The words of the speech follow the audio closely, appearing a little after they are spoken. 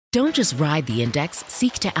Don't just ride the index,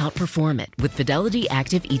 seek to outperform it with Fidelity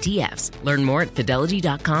Active ETFs. Learn more at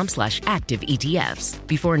fidelity.com/active ETFs.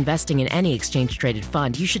 Before investing in any exchange-traded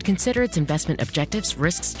fund, you should consider its investment objectives,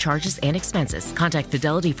 risks, charges, and expenses. Contact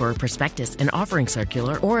Fidelity for a prospectus, an offering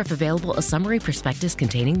circular, or if available, a summary prospectus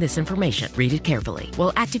containing this information. Read it carefully.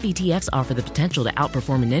 While active ETFs offer the potential to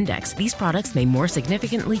outperform an index, these products may more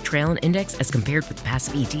significantly trail an index as compared with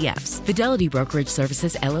passive ETFs. Fidelity Brokerage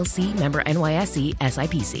Services, LLC, member NYSE,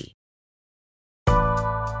 SIPC.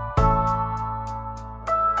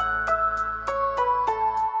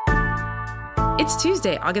 It's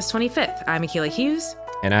Tuesday, August 25th. I'm Akilah Hughes.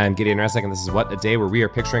 And I'm Gideon Resnick, and this is What a Day, where we are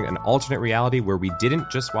picturing an alternate reality where we didn't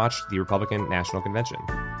just watch the Republican National Convention.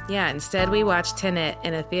 Yeah, instead we watched Tenet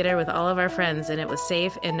in a theater with all of our friends, and it was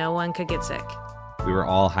safe and no one could get sick. We were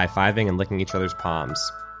all high-fiving and licking each other's palms.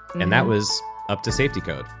 Mm-hmm. And that was up to safety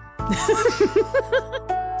code.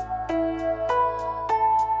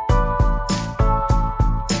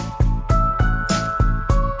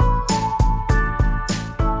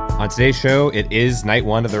 On today's show, it is night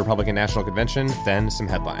one of the Republican National Convention, then some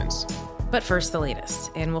headlines. But first, the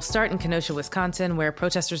latest. And we'll start in Kenosha, Wisconsin, where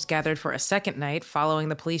protesters gathered for a second night following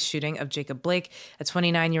the police shooting of Jacob Blake, a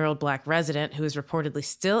 29-year-old black resident who is reportedly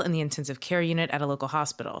still in the intensive care unit at a local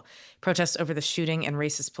hospital. Protests over the shooting and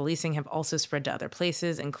racist policing have also spread to other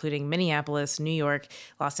places, including Minneapolis, New York,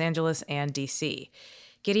 Los Angeles, and D.C.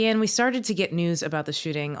 Gideon, we started to get news about the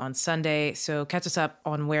shooting on Sunday, so catch us up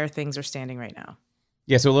on where things are standing right now.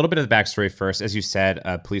 Yeah, so a little bit of the backstory first. As you said,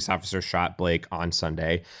 a police officer shot Blake on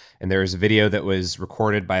Sunday, and there was a video that was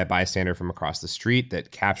recorded by a bystander from across the street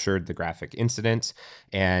that captured the graphic incident,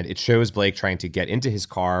 and it shows Blake trying to get into his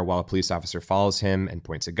car while a police officer follows him and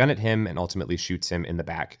points a gun at him and ultimately shoots him in the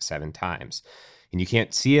back 7 times. And you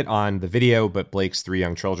can't see it on the video, but Blake's 3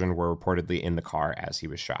 young children were reportedly in the car as he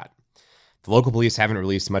was shot. The local police haven't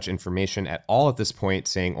released much information at all at this point,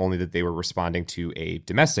 saying only that they were responding to a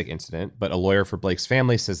domestic incident, but a lawyer for Blake's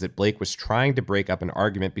family says that Blake was trying to break up an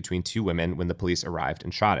argument between 2 women when the police arrived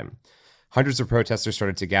and shot him. Hundreds of protesters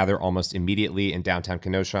started to gather almost immediately in downtown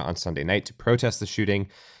Kenosha on Sunday night to protest the shooting,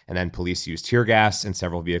 and then police used tear gas and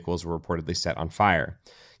several vehicles were reportedly set on fire.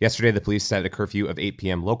 Yesterday, the police set a curfew of 8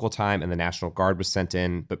 p.m. local time, and the National Guard was sent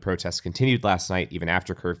in, but protests continued last night even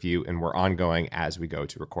after curfew and were ongoing as we go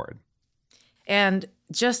to record. And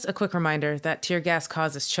just a quick reminder that tear gas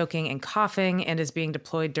causes choking and coughing and is being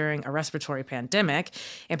deployed during a respiratory pandemic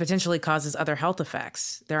and potentially causes other health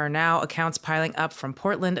effects. There are now accounts piling up from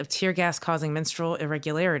Portland of tear gas causing menstrual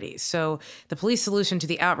irregularities. So the police solution to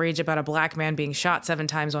the outrage about a black man being shot 7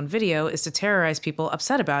 times on video is to terrorize people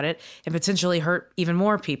upset about it and potentially hurt even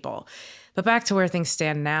more people. But back to where things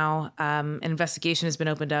stand now, an investigation has been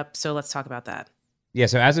opened up, so let's talk about that. Yeah,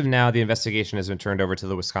 so as of now, the investigation has been turned over to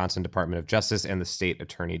the Wisconsin Department of Justice and the state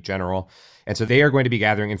attorney general. And so they are going to be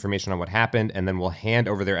gathering information on what happened, and then will hand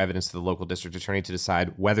over their evidence to the local district attorney to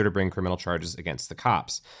decide whether to bring criminal charges against the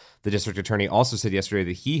cops. The district attorney also said yesterday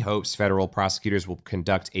that he hopes federal prosecutors will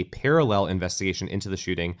conduct a parallel investigation into the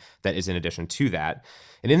shooting that is in addition to that.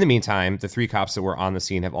 And in the meantime, the 3 cops that were on the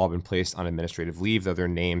scene have all been placed on administrative leave, though their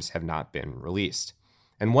names have not been released.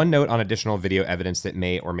 And one note on additional video evidence that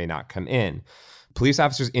may or may not come in. Police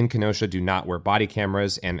officers in Kenosha do not wear body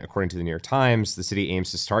cameras, and according to the New York Times, the city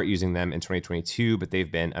aims to start using them in 2022, but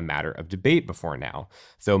they've been a matter of debate before now,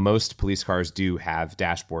 though most police cars do have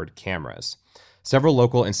dashboard cameras. Several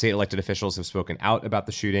local and state elected officials have spoken out about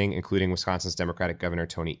the shooting, including Wisconsin's Democratic Governor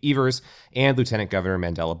Tony Evers and Lieutenant Governor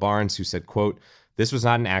Mandela Barnes, who said, quote, "This was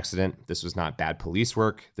not an accident. This was not bad police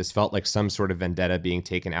work. This felt like some sort of vendetta being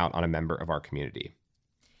taken out on a member of our community."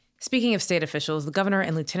 Speaking of state officials, the governor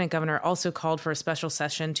and lieutenant governor also called for a special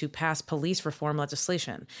session to pass police reform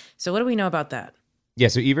legislation. So what do we know about that? Yeah,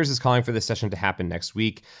 so Evers is calling for this session to happen next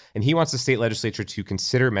week, and he wants the state legislature to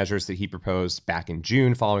consider measures that he proposed back in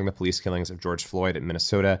June following the police killings of George Floyd in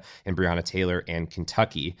Minnesota and Breonna Taylor in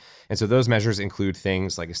Kentucky. And so those measures include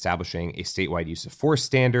things like establishing a statewide use of force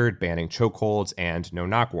standard, banning chokeholds, and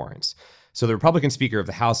no-knock warrants. So the Republican Speaker of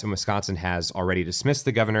the House in Wisconsin has already dismissed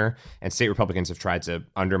the governor, and state Republicans have tried to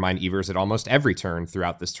undermine Evers at almost every turn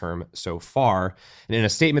throughout this term so far. And in a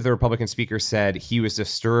statement, the Republican Speaker said he was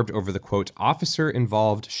disturbed over the, quote,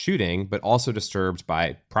 officer-involved shooting, but also disturbed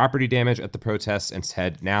by property damage at the protests, and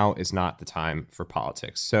said now is not the time for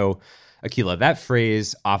politics. So Akilah, that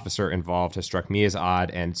phrase, officer involved, has struck me as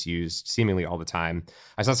odd, and it's used seemingly all the time.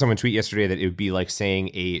 I saw someone tweet yesterday that it would be like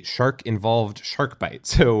saying a shark-involved shark bite.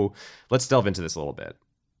 So let's delve into this a little bit.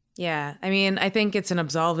 Yeah, I mean, I think it's an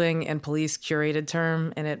absolving and police-curated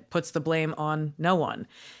term, and it puts the blame on no one.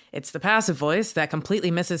 It's the passive voice that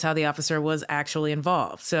completely misses how the officer was actually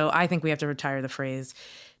involved. So I think we have to retire the phrase.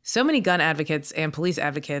 So many gun advocates and police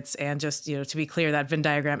advocates, and just, to be clear, that Venn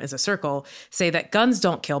diagram is a circle, say that guns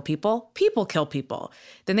don't kill people, people kill people.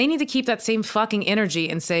 Then they need to keep that same fucking energy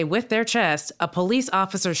and say with their chest, a police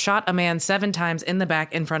officer shot a man 7 times in the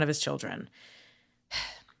back in front of his children.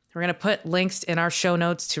 We're going to put links in our show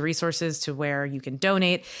notes to resources to where you can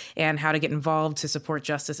donate and how to get involved to support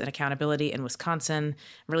justice and accountability in Wisconsin.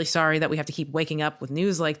 I'm really sorry that we have to keep waking up with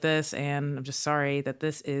news like this, and I'm just sorry that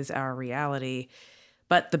this is our reality.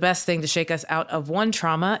 But the best thing to shake us out of one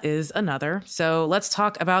trauma is another. So let's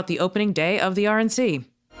talk about the opening day of the RNC.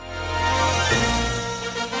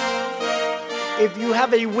 If you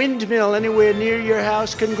have a windmill anywhere near your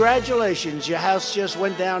house, congratulations. Your house just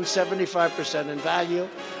went down 75% in value.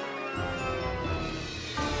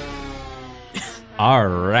 All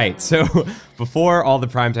right. So before all the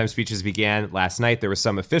primetime speeches began last night, there was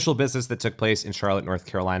some official business that took place in Charlotte, North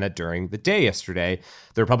Carolina during the day yesterday.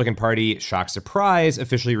 The Republican Party, shock surprise,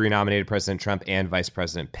 officially renominated President Trump and Vice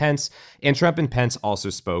President Pence. And Trump and Pence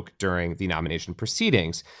also spoke during the nomination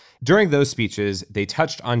proceedings. During those speeches, they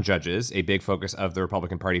touched on judges, a big focus of the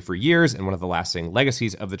Republican Party for years and one of the lasting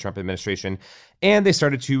legacies of the Trump administration. And they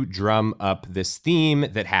started to drum up this theme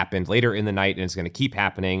that happened later in the night, and it's going to keep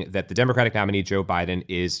happening, that the Democratic nominee, Joe Biden,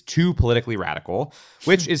 is too politically radical,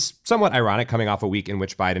 which is somewhat ironic coming off a week in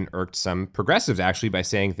which Biden irked some progressives, actually, by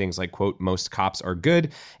saying things like, quote, most cops are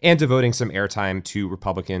good, and devoting some airtime to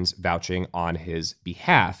Republicans vouching on his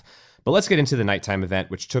behalf. But let's get into the nighttime event,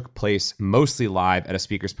 which took place mostly live at a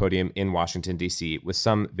speaker's podium in Washington, D.C., with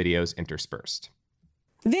some videos interspersed.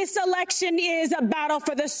 This election is a battle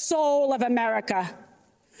for the soul of America.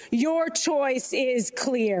 Your choice is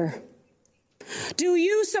clear. Do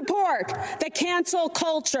you support the cancel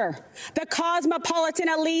culture, the cosmopolitan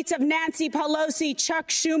elites of Nancy Pelosi, Chuck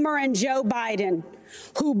Schumer, and Joe Biden,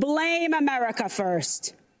 who blame America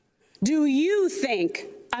first? Do you think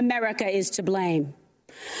America is to blame?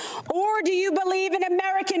 Or do you believe in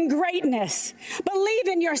American greatness? Believe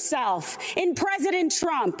in yourself, in President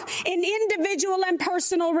Trump, in individual and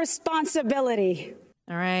personal responsibility.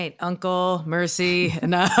 All right, Uncle, mercy,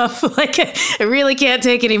 enough. I really can't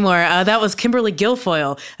take anymore. That was Kimberly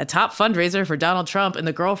Guilfoyle, a top fundraiser for Donald Trump and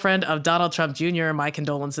the girlfriend of Donald Trump Jr., my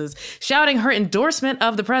condolences, shouting her endorsement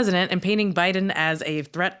of the president and painting Biden as a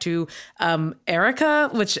threat to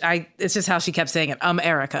Erica, it's just how she kept saying it,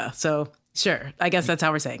 Erica. So sure, I guess that's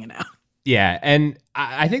how we're saying it now. Yeah, and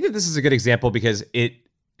I think that this is a good example because it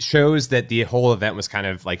shows that the whole event was kind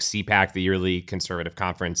of like CPAC, the yearly conservative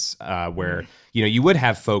conference, where you would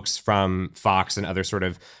have folks from Fox and other sort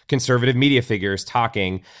of conservative media figures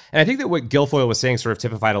talking. And I think that what Guilfoyle was saying sort of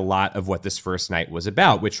typified a lot of what this first night was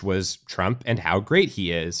about, which was Trump and how great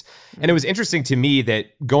he is. And it was interesting to me that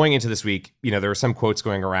going into this week, there were some quotes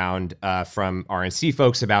going around from RNC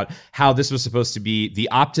folks about how this was supposed to be the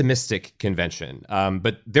optimistic convention.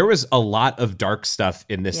 But there was a lot of dark stuff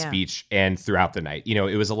in this speech and throughout the night.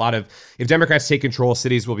 It was a lot of, if Democrats take control,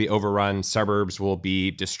 cities will be overrun, suburbs will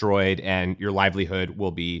be destroyed, and your livelihood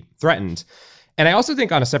will be threatened. And I also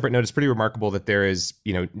think on a separate note, it's pretty remarkable that there is,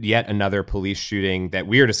 yet another police shooting that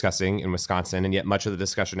we are discussing in Wisconsin, and yet much of the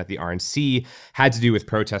discussion at the RNC had to do with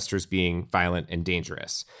protesters being violent and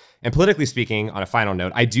dangerous. And politically speaking, on a final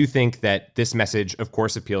note, I do think that this message, of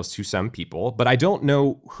course, appeals to some people, but I don't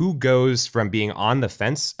know who goes from being on the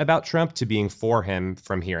fence about Trump to being for him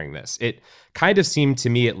from hearing this. It kind of seemed to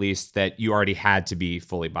me, at least, that you already had to be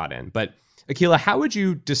fully bought in. But Akilah, how would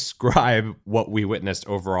you describe what we witnessed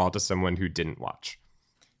overall to someone who didn't watch?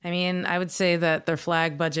 I mean, I would say that their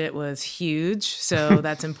flag budget was huge, so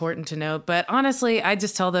that's important to note. But honestly, I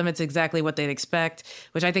just tell them it's exactly what they'd expect,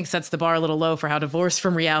 which I think sets the bar a little low for how divorced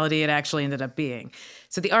from reality it actually ended up being.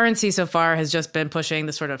 So the RNC so far has just been pushing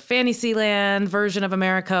the sort of Fantasyland version of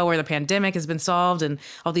America where the pandemic has been solved and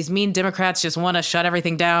all these mean Democrats just want to shut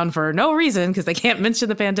everything down for no reason because they can't mention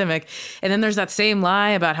the pandemic. And then there's that same lie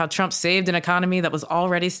about how Trump saved an economy that was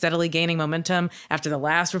already steadily gaining momentum after the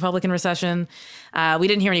last Republican recession. We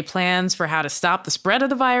didn't hear any plans for how to stop the spread of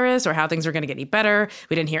the virus or how things are going to get any better.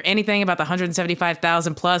 We didn't hear anything about the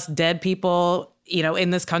 175,000 plus dead people in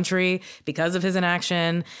this country because of his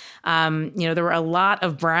inaction. There were a lot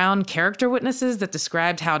of Brown character witnesses that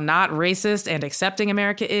described how not racist and accepting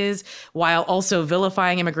America is, while also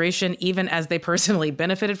vilifying immigration, even as they personally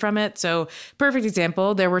benefited from it. So, perfect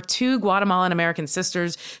example, there were 2 Guatemalan American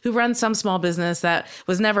sisters who run some small business that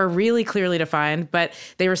was never really clearly defined, but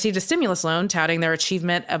they received a stimulus loan touting their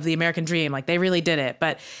achievement of the American dream. Like, they really did it.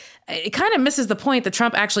 But it kind of misses the point that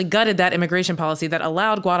Trump actually gutted that immigration policy that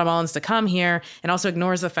allowed Guatemalans to come here, and also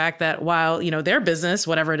ignores the fact that while, their business,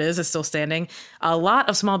 whatever it is still standing, a lot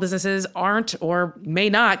of small businesses aren't or may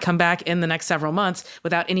not come back in the next several months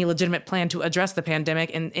without any legitimate plan to address the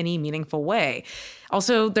pandemic in any meaningful way.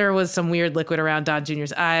 Also, there was some weird liquid around Don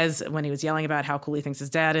Jr.'s eyes when he was yelling about how cool he thinks his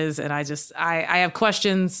dad is. And I have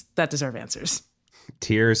questions that deserve answers.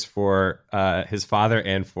 Tears for his father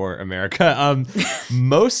and for America.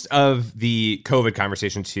 Most of the COVID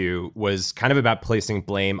conversation, too, was kind of about placing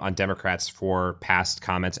blame on Democrats for past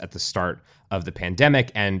comments at the start of the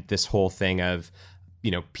pandemic, and this whole thing of,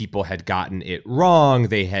 people had gotten it wrong.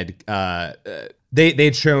 They had they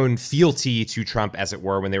had shown fealty to Trump, as it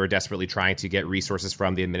were, when they were desperately trying to get resources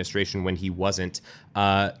from the administration when he wasn't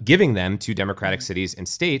giving them to Democratic cities and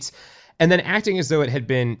states. And then acting as though it had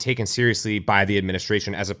been taken seriously by the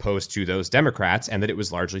administration as opposed to those Democrats, and that it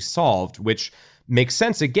was largely solved, which makes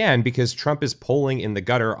sense, again, because Trump is polling in the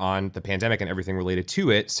gutter on the pandemic and everything related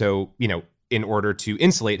to it. So, in order to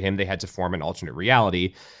insulate him, they had to form an alternate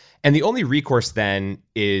reality. And the only recourse then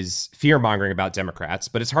is fear-mongering about Democrats.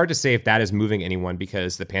 But it's hard to say if that is moving anyone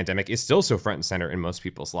because the pandemic is still so front and center in most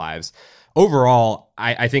people's lives. Overall,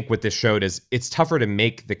 I think what this showed is it's tougher to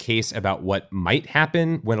make the case about what might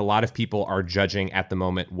happen when a lot of people are judging at the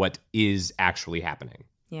moment what is actually happening.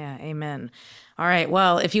 Yeah, amen. All right.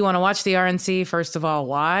 Well, if you want to watch the RNC, first of all,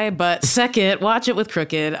 why? But second, watch it with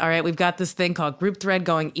Crooked. All right. We've got this thing called Group Thread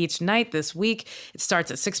going each night this week. It starts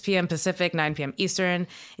at 6 p.m. Pacific, 9 p.m. Eastern.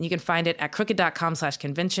 And you can find it at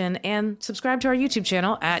crooked.com/convention and subscribe to our YouTube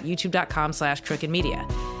channel at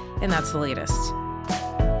youtube.com/crookedmedia. And that's the latest.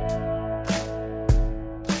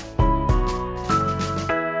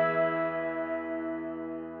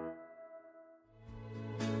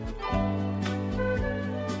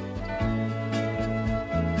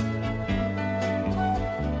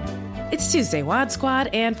 It's Tuesday, WAD Squad,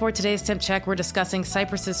 and for today's Temp Check, we're discussing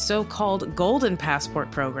Cyprus's so-called Golden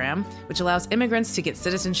Passport program, which allows immigrants to get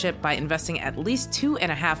citizenship by investing at least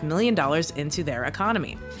 $2.5 million into their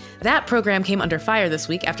economy. That program came under fire this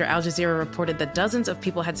week after Al Jazeera reported that dozens of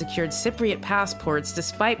people had secured Cypriot passports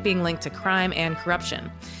despite being linked to crime and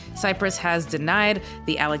corruption. Cyprus has denied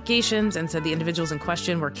the allegations and said the individuals in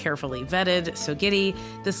question were carefully vetted. So, Giddy,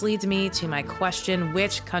 this leads me to my question: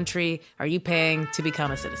 which country are you paying to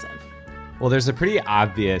become a citizen? Well, there's a pretty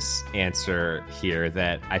obvious answer here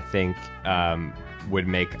that I think would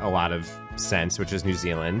make a lot of sense, which is New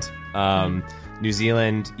Zealand. New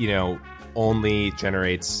Zealand, only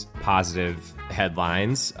generates positive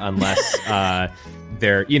headlines unless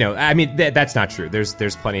they're, that's not true. I'm sure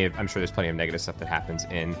there's plenty of negative stuff that happens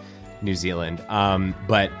in New Zealand.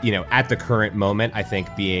 But, at the current moment, I think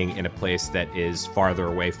being in a place that is farther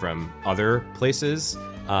away from other places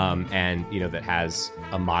and, that has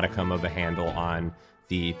a modicum of a handle on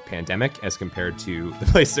the pandemic as compared to the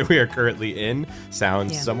place that we are currently in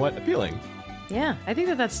sounds somewhat appealing. Yeah, I think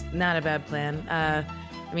that's not a bad plan.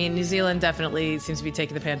 New Zealand definitely seems to be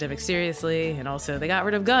taking the pandemic seriously, and also they got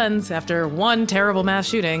rid of guns after one terrible mass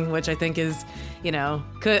shooting, which I think is,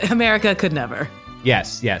 America could never.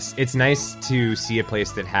 Yes. It's nice to see a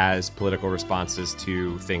place that has political responses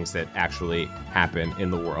to things that actually happen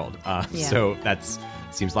in the world. So that's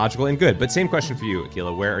seems logical and good. But same question for you,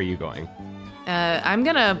 Akilah. Where are you going? I'm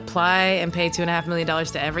going to apply and pay $2.5 million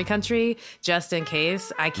to every country just in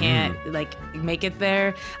case I can't make it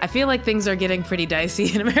there. I feel like things are getting pretty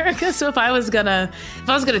dicey in America. So if I was going to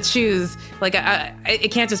choose,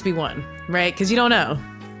 it can't just be one, right? Because you don't know.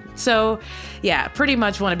 So, yeah, pretty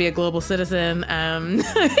much want to be a global citizen.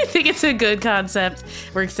 I think it's a good concept.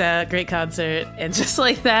 Works out, great concert. And just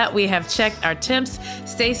like that, we have checked our temps.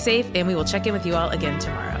 Stay safe, and we will check in with you all again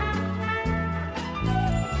tomorrow.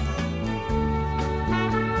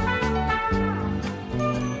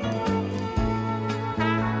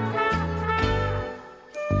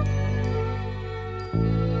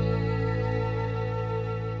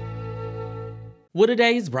 What A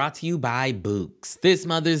Day is brought to you by Books. This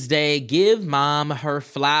Mother's Day, give mom her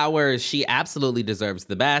flowers. She absolutely deserves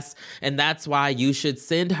the best, and that's why you should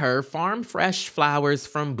send her farm fresh flowers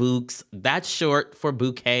from Books. That's short for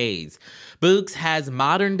bouquets. Books has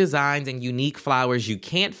modern designs and unique flowers you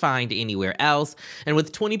can't find anywhere else, and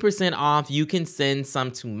with 20% off, you can send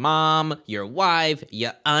some to mom, your wife,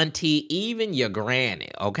 your auntie, even your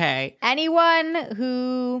granny, okay? Anyone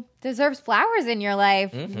who deserves flowers in your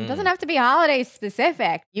life. It doesn't have to be holiday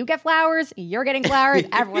specific. You get flowers, you're getting flowers,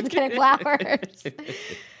 everyone's getting flowers.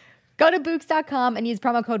 Go to Books.com and use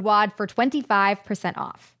promo code WAD for 25%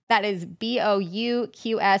 off. That is BOUQS.com,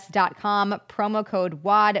 promo code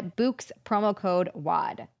WAD, Books, promo code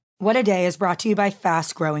WAD. What a Day is brought to you by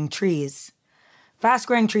Fast Growing Trees. Fast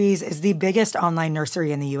Growing Trees is the biggest online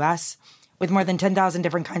nursery in the U.S., with more than 10,000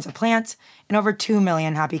 different kinds of plants and over 2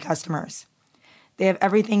 million happy customers. They have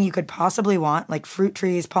everything you could possibly want, like fruit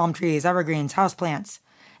trees, palm trees, evergreens, houseplants,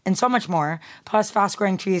 and so much more. Plus, Fast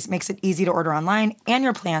Growing Trees makes it easy to order online, and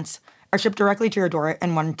your plants are shipped directly to your door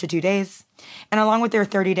in 1 to 2 days. And along with their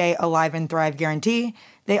 30-day Alive and Thrive guarantee,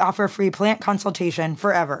 they offer free plant consultation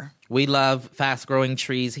forever. We love Fast Growing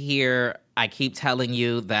Trees here. I keep telling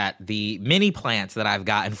you that the mini plants that I've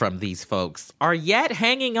gotten from these folks are yet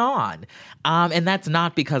hanging on. And that's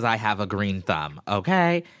not because I have a green thumb,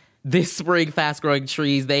 okay? This spring, Fast Growing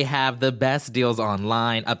Trees, they have the best deals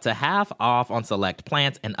online, up to half off on select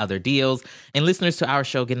plants and other deals. And listeners to our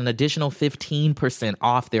show get an additional 15%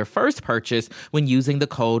 off their first purchase when using the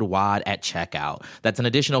code WAD at checkout. That's an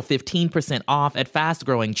additional 15% off at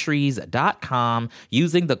fastgrowingtrees.com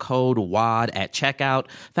using the code WAD at checkout.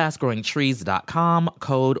 Fastgrowingtrees.com,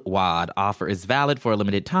 code WAD. Offer is valid for a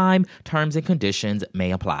limited time. Terms and conditions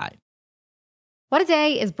may apply. What a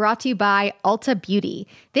Day is brought to you by Ulta Beauty.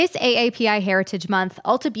 This AAPI Heritage Month,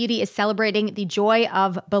 Ulta Beauty is celebrating the joy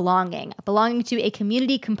of belonging to a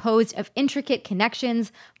community composed of intricate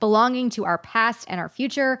connections, belonging to our past and our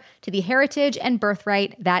future, to the heritage and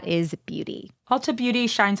birthright that is beauty. Ulta Beauty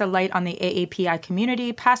shines a light on the AAPI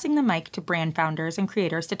community, passing the mic to brand founders and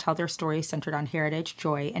creators to tell their stories centered on heritage,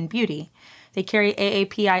 joy, and beauty. They carry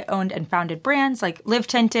AAPI-owned and founded brands like Live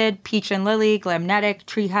Tinted, Peach and Lily, Glamnetic,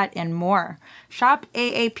 Tree Hut, and more. Shop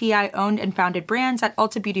AAPI-owned and founded brands at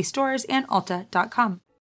Ulta Beauty stores and Ulta.com.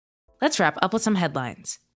 Let's wrap up with some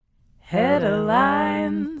headlines.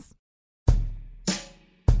 Headlines.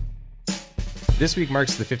 This week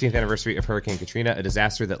marks the 15th anniversary of Hurricane Katrina, a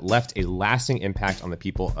disaster that left a lasting impact on the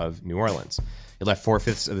people of New Orleans. It left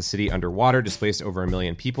 4/5 of the city underwater, displaced over 1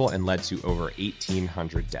 million people, and led to over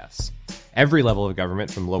 1,800 deaths. Every level of government,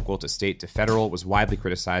 from local to state to federal, was widely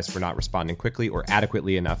criticized for not responding quickly or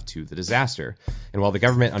adequately enough to the disaster. And while the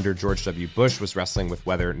government under George W. Bush was wrestling with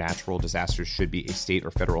whether natural disasters should be a state or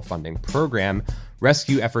federal funding program,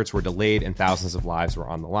 rescue efforts were delayed and thousands of lives were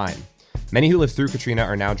on the line. Many who lived through Katrina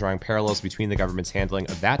are now drawing parallels between the government's handling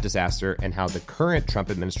of that disaster and how the current Trump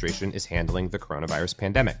administration is handling the coronavirus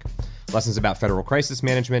pandemic. Lessons about federal crisis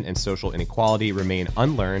management and social inequality remain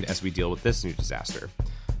unlearned as we deal with this new disaster.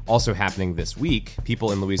 Also happening this week,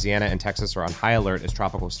 people in Louisiana and Texas are on high alert as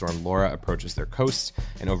Tropical Storm Laura approaches their coasts,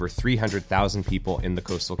 and over 300,000 people in the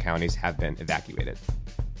coastal counties have been evacuated.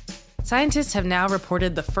 Scientists have now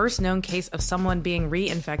reported the first known case of someone being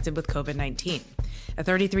reinfected with COVID-19. A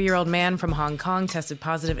 33-year-old man from Hong Kong tested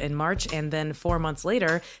positive in March and then 4 months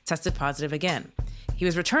later tested positive again. He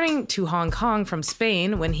was returning to Hong Kong from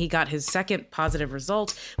Spain when he got his second positive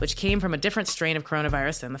result, which came from a different strain of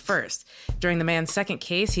coronavirus than the first. During the man's second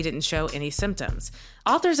case, he didn't show any symptoms.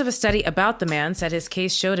 Authors of a study about the man said his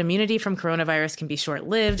case showed immunity from coronavirus can be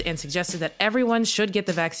short-lived and suggested that everyone should get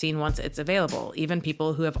the vaccine once it's available, even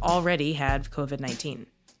people who have already had COVID-19.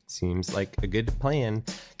 Seems like a good plan.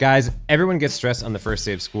 Guys, everyone gets stressed on the first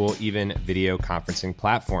day of school, even video conferencing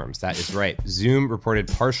platforms. That is right. Zoom reported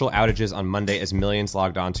partial outages on Monday as millions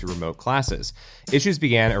logged on to remote classes. Issues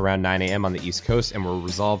began around 9 a.m. on the East Coast and were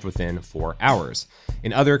resolved within 4 hours.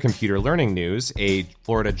 In other computer learning news, a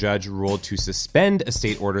Florida judge ruled to suspend a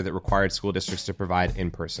state order that required school districts to provide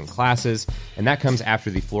in-person classes, and that comes after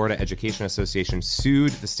the Florida Education Association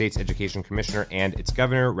sued the state's education commissioner and its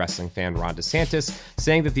governor, wrestling fan Ron DeSantis,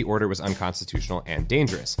 saying that the order was unconstitutional and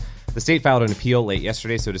dangerous. The state filed an appeal late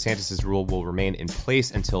yesterday, so DeSantis' rule will remain in place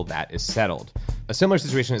until that is settled. A similar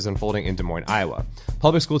situation is unfolding in Des Moines, Iowa.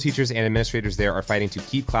 Public school teachers and administrators there are fighting to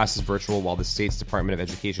keep classes virtual while the state's Department of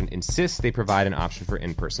Education insists they provide an option for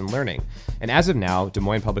in-person learning. And as of now, Des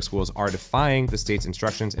Moines public schools are defying the state's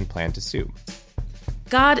instructions and plan to sue.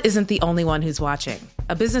 God isn't the only one who's watching.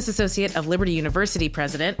 A business associate of Liberty University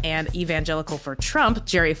president and evangelical for Trump,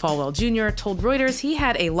 Jerry Falwell Jr., told Reuters he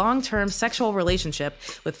had a long-term sexual relationship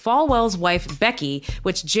with Falwell's wife, Becky,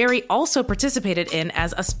 which Jerry also participated in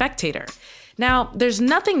as a spectator. Now, there's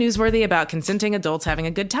nothing newsworthy about consenting adults having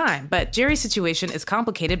a good time, but Jerry's situation is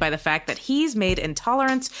complicated by the fact that he's made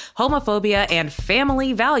intolerance, homophobia, and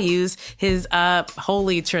family values his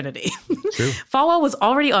holy trinity. True. Falwell was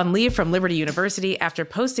already on leave from Liberty University after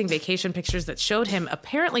posting vacation pictures that showed him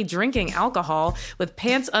apparently drinking alcohol with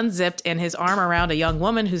pants unzipped and his arm around a young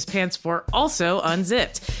woman whose pants were also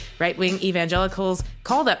unzipped. Right-wing evangelicals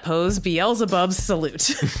call that pose Beelzebub's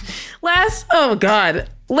salute.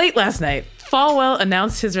 Late last night, Falwell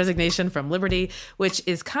announced his resignation from Liberty, which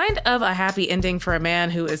is kind of a happy ending for a man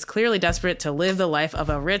who is clearly desperate to live the life of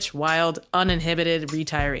a rich, wild, uninhibited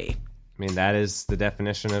retiree. mean, that is the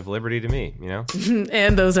definition of liberty to me, you know?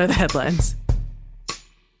 And those are the headlines.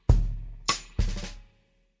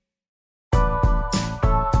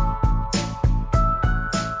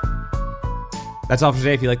 That's all for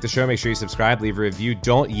today. If you like the show, make sure you subscribe, leave a review.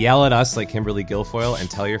 Don't yell at us like Kimberly Guilfoyle, and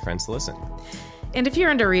tell your friends to listen. And if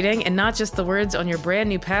you're into reading and not just the words on your brand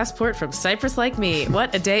new passport from Cyprus Like Me,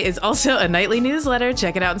 What a Day is also a nightly newsletter.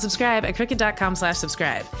 Check it out and subscribe at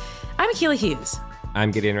crooked.com/subscribe. I'm Akila Hughes.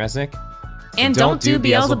 I'm Gideon Resnick. And don't do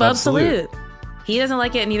Beelzebub salute. He doesn't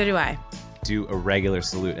like it, and neither do I. Do a regular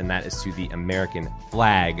salute, and that is to the American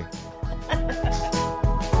flag.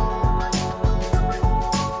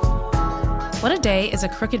 What a Day is a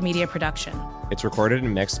Crooked Media production. It's recorded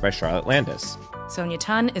and mixed by Charlotte Landis. Sonia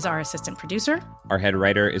Tun is our assistant producer. Our head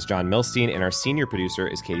writer is John Milstein, and our senior producer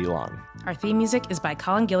is Katie Long. Our theme music is by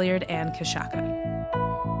Colin Gilliard and Kashaka.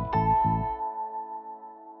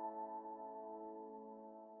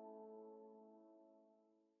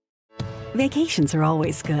 Vacations are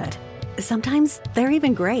always good. Sometimes they're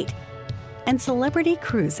even great. And Celebrity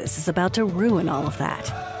Cruises is about to ruin all of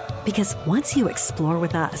that. Because once you explore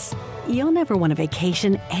with us, you'll never want a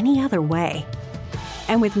vacation any other way.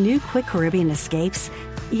 And with new Quick Caribbean Escapes,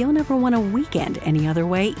 you'll never want a weekend any other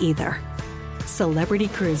way either. Celebrity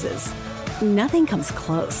Cruises. Nothing comes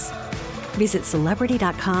close. Visit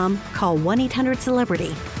Celebrity.com, call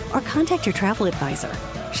 1-800-CELEBRITY, or contact your travel advisor.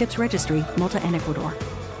 Ships Registry, Malta and Ecuador.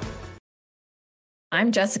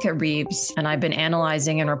 I'm Jessica Reeves, and I've been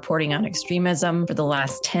analyzing and reporting on extremism for the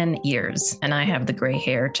last 10 years, and I have the gray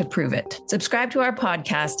hair to prove it. Subscribe to our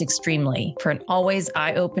podcast, Extremely, for an always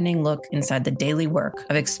eye-opening look inside the daily work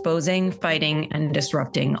of exposing, fighting, and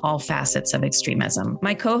disrupting all facets of extremism.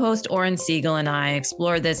 My co-host Oren Siegel and I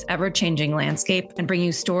explore this ever-changing landscape and bring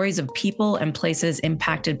you stories of people and places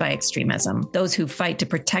impacted by extremism, those who fight to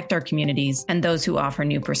protect our communities, and those who offer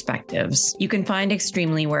new perspectives. You can find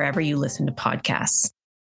Extremely wherever you listen to podcasts.